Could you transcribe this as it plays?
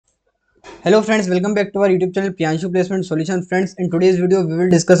Hello friends, welcome back to our YouTube channel Priyanshu Placement Solution. Friends, in today's video we will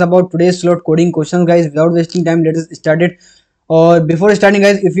discuss about today's slot coding questions. Guys, without wasting time, let us start it. Or before starting,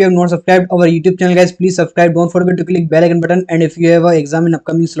 guys, if you have not subscribed our YouTube channel, guys, please subscribe. Don't forget to click bell icon button. And if you have an exam in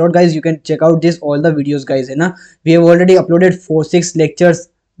upcoming slot, guys, you can check out this all the videos, guys. है ना? We have already uploaded 6 lectures,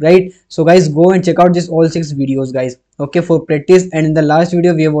 right? So guys, go and check out this all 6 videos, guys. Okay, for practice. And in the last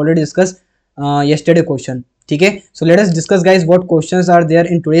video we have already discussed yesterday question. ठीक है, so let us discuss guys what questions are there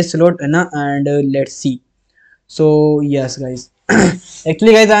in today's slot है ना, and let's see. So yes guys,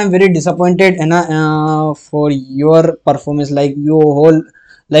 actually guys I am very disappointed है ना for your performance. Like you whole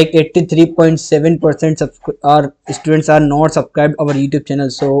like 83.7% our students are not subscribed our YouTube channel,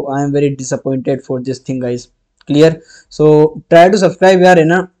 so I am very disappointed for this thing guys. Clear? So try to subscribe here है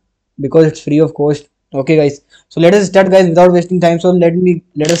ना, because it's free of cost. Okay guys, so let us start guys without wasting time. So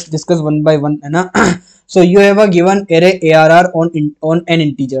let us discuss one by one है ना. So you have a given array ARR on n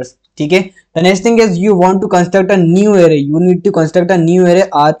integers. ठीक है, the next thing is you want to construct a new array. You need to construct a new array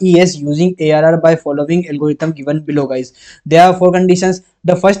res using ARR by following algorithm given below guys. There are 4 conditions.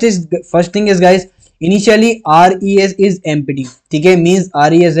 The first thing is guys, initially res is empty. ठीक है, means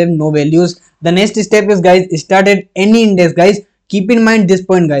res have no values. The next step is guys, start at any index guys. Keep in mind this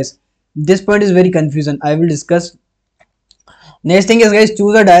point guys, this point is very confusion. I will discuss. Next thing is guys,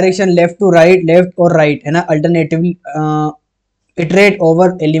 choose a direction left to right, left or right है ना. Alternatively iterate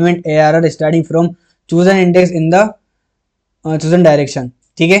over element ARR starting from chosen index in the chosen direction.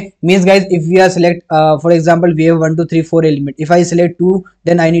 ठीक है, means guys if we are select for example we have 1 2 3 4 element. If I select 2,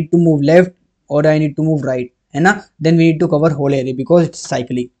 then I need to move left or I need to move right है ना. Then we need to cover whole array because it's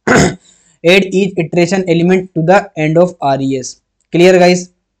cyclic. Add each iteration element to the end of res. Clear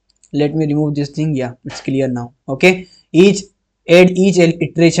guys? Let me remove this thing. Yeah, it's clear now. Okay, add each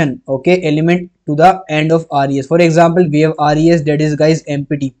iteration okay element to the end of res. For example we have res that is guys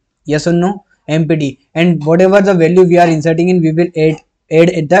empty. Yes or no? Empty. And whatever the value we are inserting in, we will add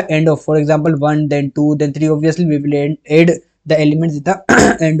at the end of, for example 1 then 2 then 3. Obviously we will add the elements at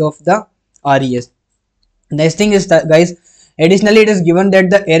the end of the res. Next thing is that guys, additionally it is given that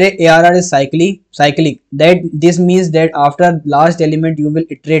the array ARR is cyclic. That this means that after last element you will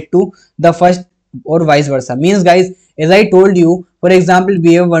iterate to the first or vice versa. Means guys, as I told you, for example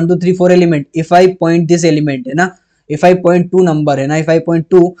we have 1 2 3 4 element. If I point this element है ना, if I point 2 number है ना, if I point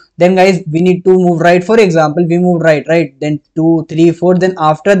 2, then guys we need to move right. For example we move right, then 2 3 4, then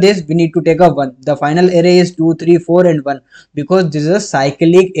after this we need to take a 1. The final array is 2 3 4 and 1 because this is a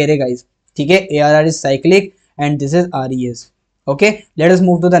cyclic array guys. ठीक है, ARR is cyclic and this is res. Okay, let us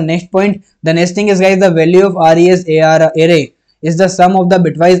move to the next point. The next thing is guys, the value of res ARR array is the sum of the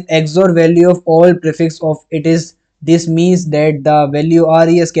bitwise XOR value of all prefix of it is. This means that the value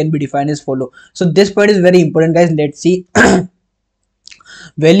res can be defined as follow. So this point is very important guys. Let's see.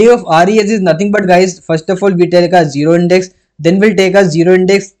 Value of res is nothing but guys, first of all we take a 0 index, then we'll take a 0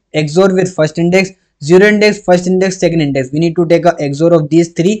 index XOR with first index, 0 index, first index, second index. We need to take a XOR of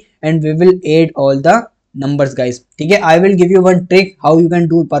these 3 and we will add all the numbers guys. ठीक है, I will give you one trick how you can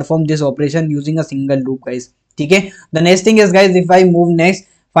perform this operation using a single loop guys. ठीक है, the next thing is guys, if I move next,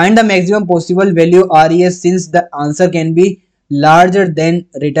 find the maximum possible value res since the answer can be larger than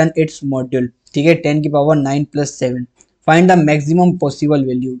return its module. ठीक है, 10 की power 9 plus 7. Find the maximum possible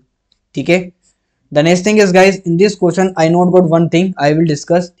value. ठीक है, the next thing is guys, in this question I not got one thing I will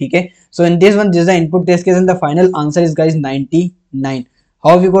discuss. ठीक है, so in this one this is the input test case and the final answer is guys 99.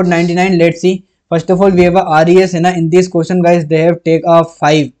 How we got 99? Let's see. First of all we have a res है ना. In this question guys they have take a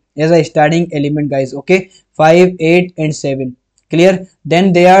 5 as a starting element guys. Okay, 5 8 and 7. Clear?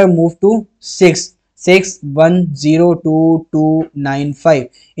 Then they are moved to 6 1 0 2 2 9 5.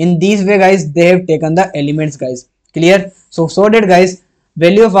 In this way guys they have taken the elements guys. Clear? So that guys,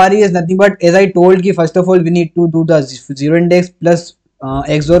 value of res is nothing but, as I told ki first of all we need to do the 0 index plus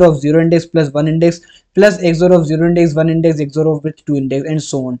XOR of 0 index plus 1 index plus XOR of 0 index 1 index XOR of which 2 index and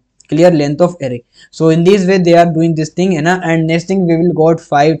so on. Clear? Length of array. So in this way they are doing this thing है ना. And next thing we will got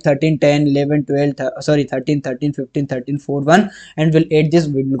 5 13 10 11 12 13 13 15 13 4 1 and we'll add this,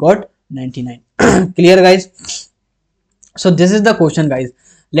 we will got 99. Clear guys? So this is the question guys.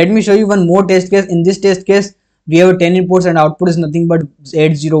 Let me show you one more test case. In this test case we have 10 inputs and output is nothing but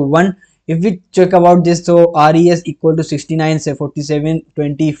 801. If we check about this, so res equal to 69, say 47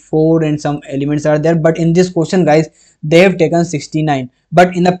 24 and some elements are there, but in this question guys they have taken 69.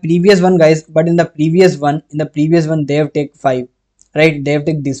 But in the previous one guys, in the previous one they have taken 5, right? They have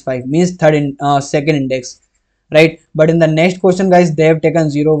taken this 5 means second index, right? But in the next question guys they have taken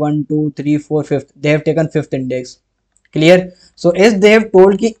 0 1 2 3 4 5th. They have taken 5th index. Clear? So as they have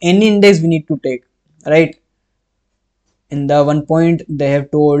told ki any index we need to take, right? in the one point they have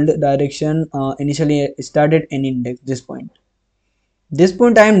told direction initially started any index. This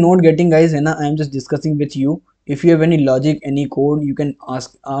point I am not getting, guys, and I am just discussing with you. If you have any logic, any code, you can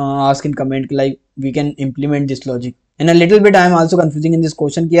ask in comment, like we can implement this logic. And a little bit I am also confusing in this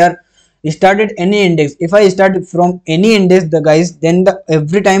question ki yaar, started any index. If I start from any index, the guys, then the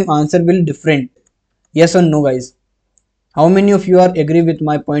every time answer will different. Yes or no, guys? How many of you are agree with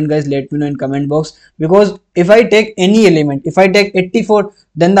my point, guys? Let me know in comment box. Because if I take any element, if I take 84,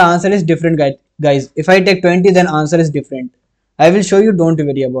 then the answer is different, guys. If I take 20, then answer is different. I will show you, don't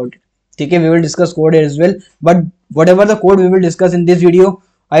worry about it. Okay, we will discuss code as well, but whatever the code we will discuss in this video,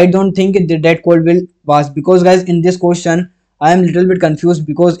 I don't think that code will pass. Because guys, in this question I am little bit confused,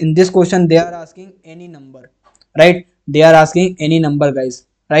 because in this question they are asking any number, right? They are asking any number, guys,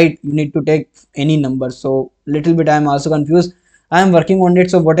 right? You need to take any number. So little bit I am also confused. I am working on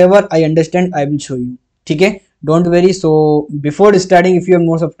it, so whatever I understand I will show you. Okay, don't worry. So before starting, if you have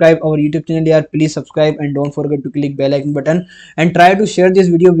not subscribed our YouTube channel yet, please subscribe and don't forget to click bell icon button and try to share this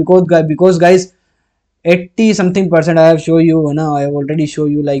video. Because guys, 80 something percent I have show you now. I have already show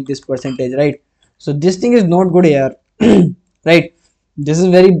you like this percentage, right? So this thing is not good here. Right? This is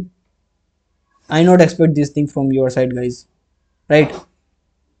very, I not expect this thing from your side, guys, right?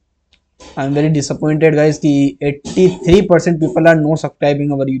 I'm very disappointed, guys. The 83% people are not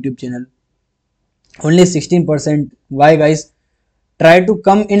subscribing our YouTube channel. Only 16%. Why, guys? Try to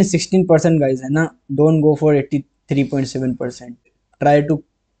come in 16%, guys, है ना? Don't go for 83.7%. Try to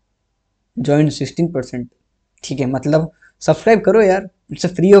join 16%. ठीक है, मतलब subscribe करो यार. It's a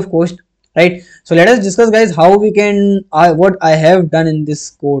free of cost, right? So let us discuss, guys, how we can what I have done in this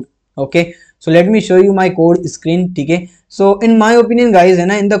code. Okay, so let me show you my code screen. ठीक है. So in my opinion, guys, है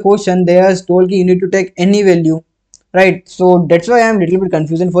ना, in the question they are told कि you need to take any value, right? So that's why I am little bit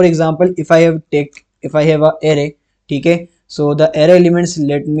confused. For example, if I have a array, ठीक है. So the array elements,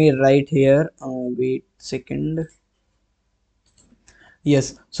 let me write here. Wait second.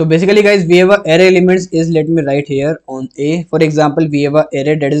 Yes, so basically, guys, we have a array elements is, let me write here on A. For example, we have a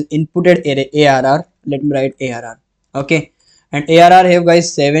array that is inputted array ARR. Let me write ARR. Okay, and ARR have,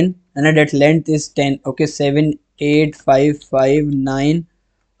 guys, 7 and that length is 10. Okay, 7 8 5 5 9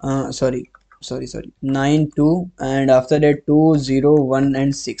 sorry 9 2, and after that 2 0 1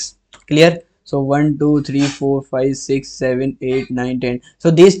 and 6. Clear? So 1 2 3 4 5 6 7 8 9 10. So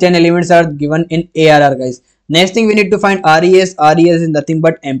these 10 elements are given in ARR, guys. Next thing we need to find res. Res is nothing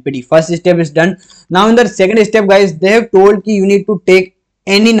but empty. First step is done. Now in the second step, guys, they have told you need to take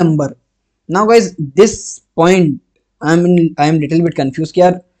any number. Now, guys, this point I am little bit confused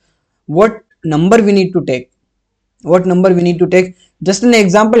here. What number we need to take? What number we need to take? Just an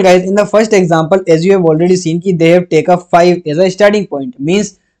example, guys. In the first example, as you have already seen, they have taken 5 as a starting point.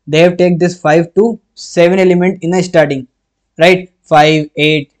 Means they have taken this 5 to 7 element in a starting, right? 5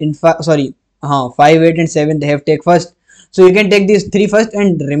 8 in 5 8 and 7 they have take first. So you can take these 3 first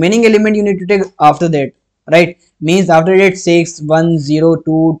and remaining element you need to take after that, right? Means after that 6 1 0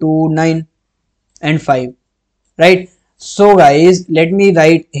 2 2 9 and 5, right? So guys, let me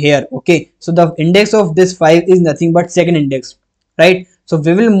write here. Okay, so the index of this 5 is nothing but second index, right? So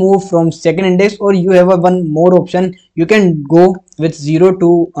we will move from second index, or you have a one more option. You can go with 0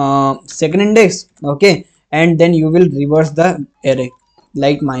 to second index. Okay, and then you will reverse the array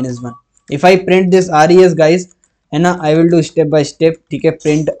like -1. If I print this res, guys, and I will do step by step. Okay,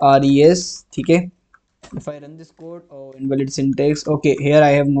 print res. Okay, if I run this code, oh, invalid syntax. Okay, here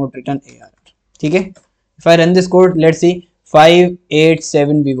I have not written AR. Okay, if I run this code, let's see,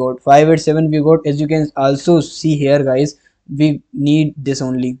 587 we got. 587 we got. As you can also see here, guys, we need this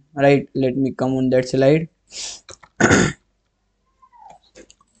only, right? Let me come on that slide.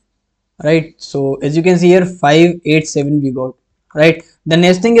 Right, so as you can see here, 587 we got, right? The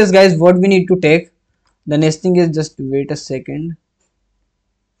next thing is, guys, what we need to take. The next thing is, just wait a second.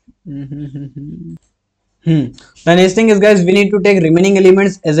 The next thing is, guys, we need to take remaining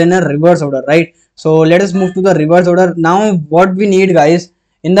elements as in a reverse order, right? So let us move to the reverse order. Now what we need, guys,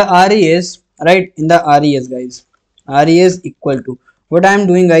 in the res, right? In the res, guys, res equal to, what I am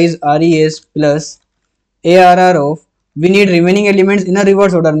doing, guys, res plus ARR of, we need remaining elements in a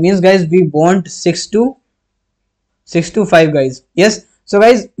reverse order. Means, guys, we want 6 to 5, guys. Yes. So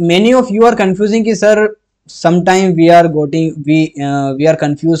guys, many of you are confusing ki sir, sometime we are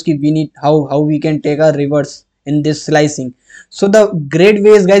confused ki we need how we can take a reverse in this slicing. So the great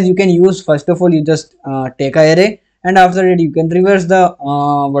way is, guys, you can use, first of all, you just take a array, and after it you can reverse the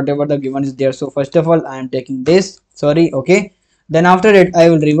whatever the given is there. So first of all I am taking this, sorry. Okay, then after it I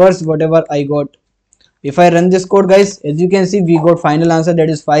will reverse whatever I got. If I run this code, guys, as you can see, we got final answer, that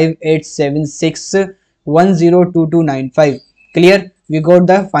is 5876 102295. Clear? We got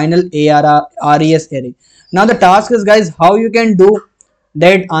the final RES array. Now the task is, guys, how you can do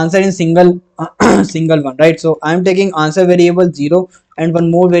that answer in single single one, right? So I am taking answer variable 0 and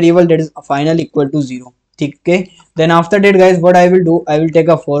one more variable, that is final equal to 0. Okay, then after that, guys, what I will do, I will take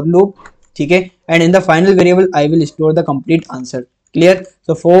a for loop. Okay, and in the final variable I will store the complete answer. Clear?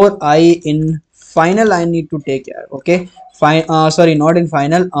 So for I in final I need to take care. Okay, fine. Sorry, not in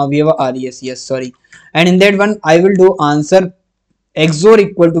final, we have a res, yes, sorry. And in that one I will do answer XOR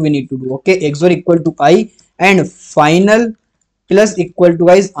equal to, we need to do, okay, XOR equal to I and final plus equal to,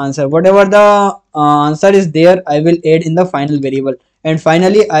 guys, answer. Whatever the answer is there, I will add in the final variable, and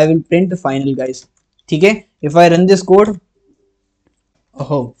finally I will print final, guys. Okay, if I run this code,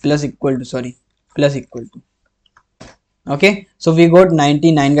 oh, plus equal to, sorry, plus equal to, okay, so we got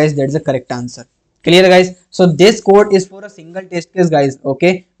 99, guys. That's the correct answer. Clear, guys? So this code is for a single test case, guys.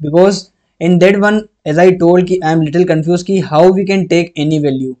 Okay, because in that one, as I told ki, I am little confused ki how we can take any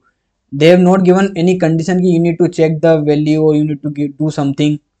value. They have not given any condition ki you need to check the value or you need to do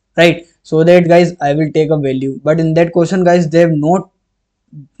something, right? So that, guys, I will take a value, but in that question, guys, they have not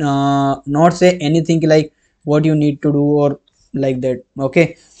say anything like what you need to do or like that.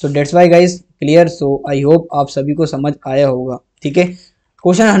 Okay, so that's why, guys. Clear? So I hope आप सभी को समझ आया होगा. ठीक है,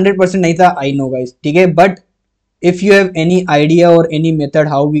 question 100% नहीं था, I know, guys. ठीक है, but if you have any idea or any method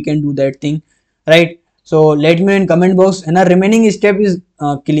how we can do that thing, right? So let me know in comment box. And our remaining step is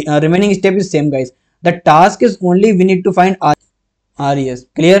same, guys. The task is only we need to find RES.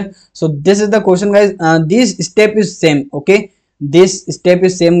 Clear? So this is the question, guys. This step is same. Okay, this step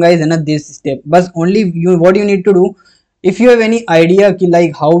is same, guys, and this step, but only you, what you need to do, if you have any idea ki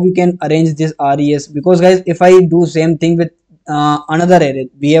like how we can arrange this RES, because, guys, if I do same thing with another array,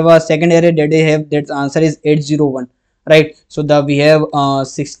 we have a second array that they have, that answer is 801, right? So the we have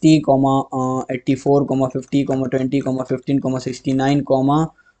 60 84 50 20 15 69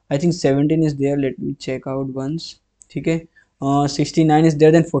 I think 17 is there. Let me check out once. Okay, 69 is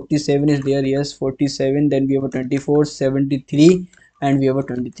there, then 47 is there, yes, 47, then we have a 24, 73, and we have a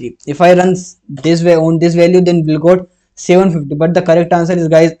 23. If I run this way on this value, then we'll got 750, but the correct answer is,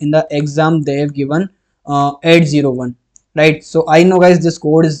 guys, in the exam they have given 801, right? So I know, guys, this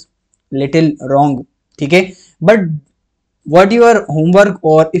code is little wrong. Okay, but what your homework,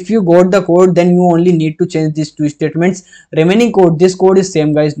 or if you got the code, then you only need to change these two statements. Remaining code, this code is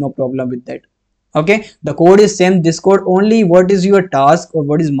same, guys, no problem with that. Okay, the code is same, this code only, what is your task or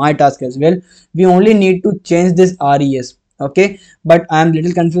what is my task as well, we only need to change this RES. Okay, but I am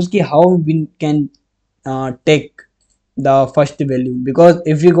little confused ki how we can take the first value, because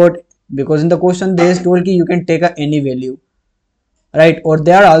if we got, because in the question they is told ki you can take any value, right? Or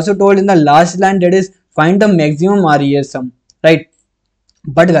they are also told in the last line, that is find the maximum RES sum, right?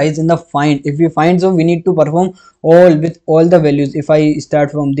 But, guys, in the find, if we find, so we need to perform all with all the values. If I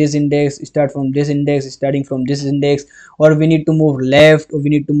start from this index, starting from this index, or we need to move left, or we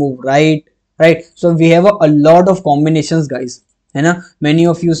need to move right, right? So we have a lot of combinations, guys, है ना? Many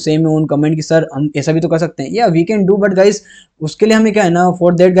of you say me on comment कि sir हम ऐसा भी तो कर सकते हैं. Yeah, we can do, but, guys, उसके लिए हमें क्या है ना,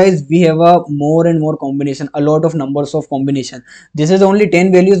 for that, guys, we have a more and more combination, a lot of numbers of combination. This is only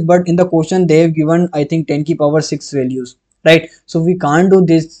 10 values, but in the question they have given, I think, 10 की power 6 values, right? So we can't do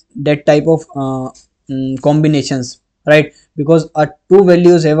that type of combinations, right? Because two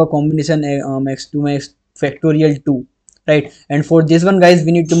values have a combination max 2 max factorial 2, right? And for this one, guys,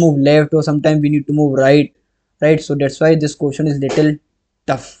 we need to move left, or sometimes we need to move right, right? So that's why this question is little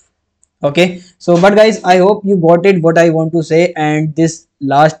tough. Okay, so but, guys, I hope you got it what I want to say, and this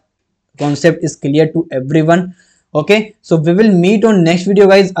last concept is clear to everyone. Okay, so we will meet on next video,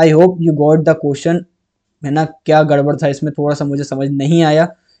 guys. I hope you got the question, है ना? क्या गड़बड़ था इसमें, थोड़ा सा मुझे समझ नहीं आया.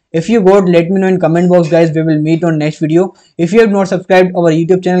 If you got, let me know in comment box, guys. We will meet on next video. If you have not subscribed our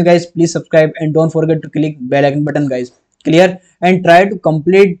YouTube channel, guys, please subscribe and don't forget to click bell icon button, guys. Clear? And try to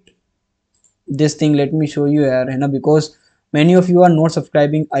complete this thing. Let me show you here, है ना? Because many of you are not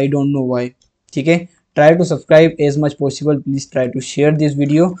subscribing. I don't know why. ठीक है? Try to subscribe as much possible. Please try to share this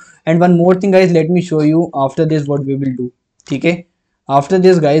video. And one more thing, guys, let me show you after this what we will do. ठीक है? After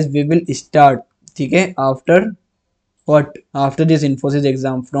this, guys, we will start. ठीक है? After what? After this Infosys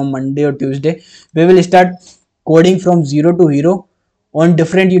exam, from Monday or Tuesday, we will start coding from 0 to hero on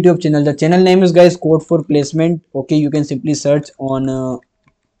different YouTube channel. The channel name is, guys, Code for Placement. Okay, you can simply search on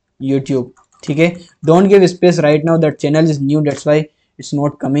YouTube. Okay, don't give space right now, that channel is new, that's why it's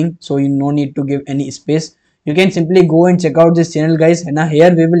not coming, so you no need to give any space. You can simply go and check out this channel, guys, and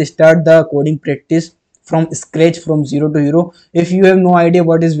here we will start the coding practice from scratch, from zero to hero. If you have no idea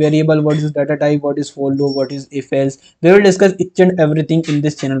what is variable, what is data type, what is for loop, what is if else, we will discuss each and everything in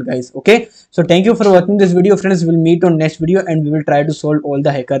this channel, guys. Okay, so thank you for watching this video, friends. We'll meet on next video and we will try to solve all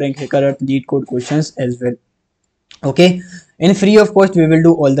the hacker rank, hacker earth, lead code questions as well. Okay, in free of cost we will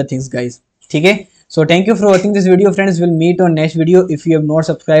do all the things, guys. Okay, so thank you for watching this video, friends. We'll meet on next video. If you have not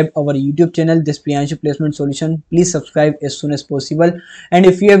subscribed our YouTube channel, this Priyanshu Placement Solution, please subscribe as soon as possible. And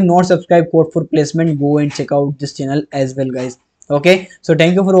if you have not subscribed code for placement, go and check out this channel as well, guys. Okay, so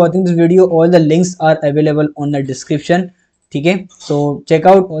thank you for watching this video. All the links are available on the description. Okay, so check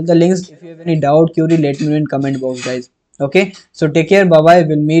out all the links. If you have any doubt, query, let me know in comment box, guys. Okay, so take care, bye bye.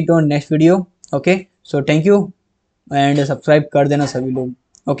 We'll meet on next video. Okay, so thank you, and subscribe कर देना सभी लोग.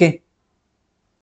 Okay.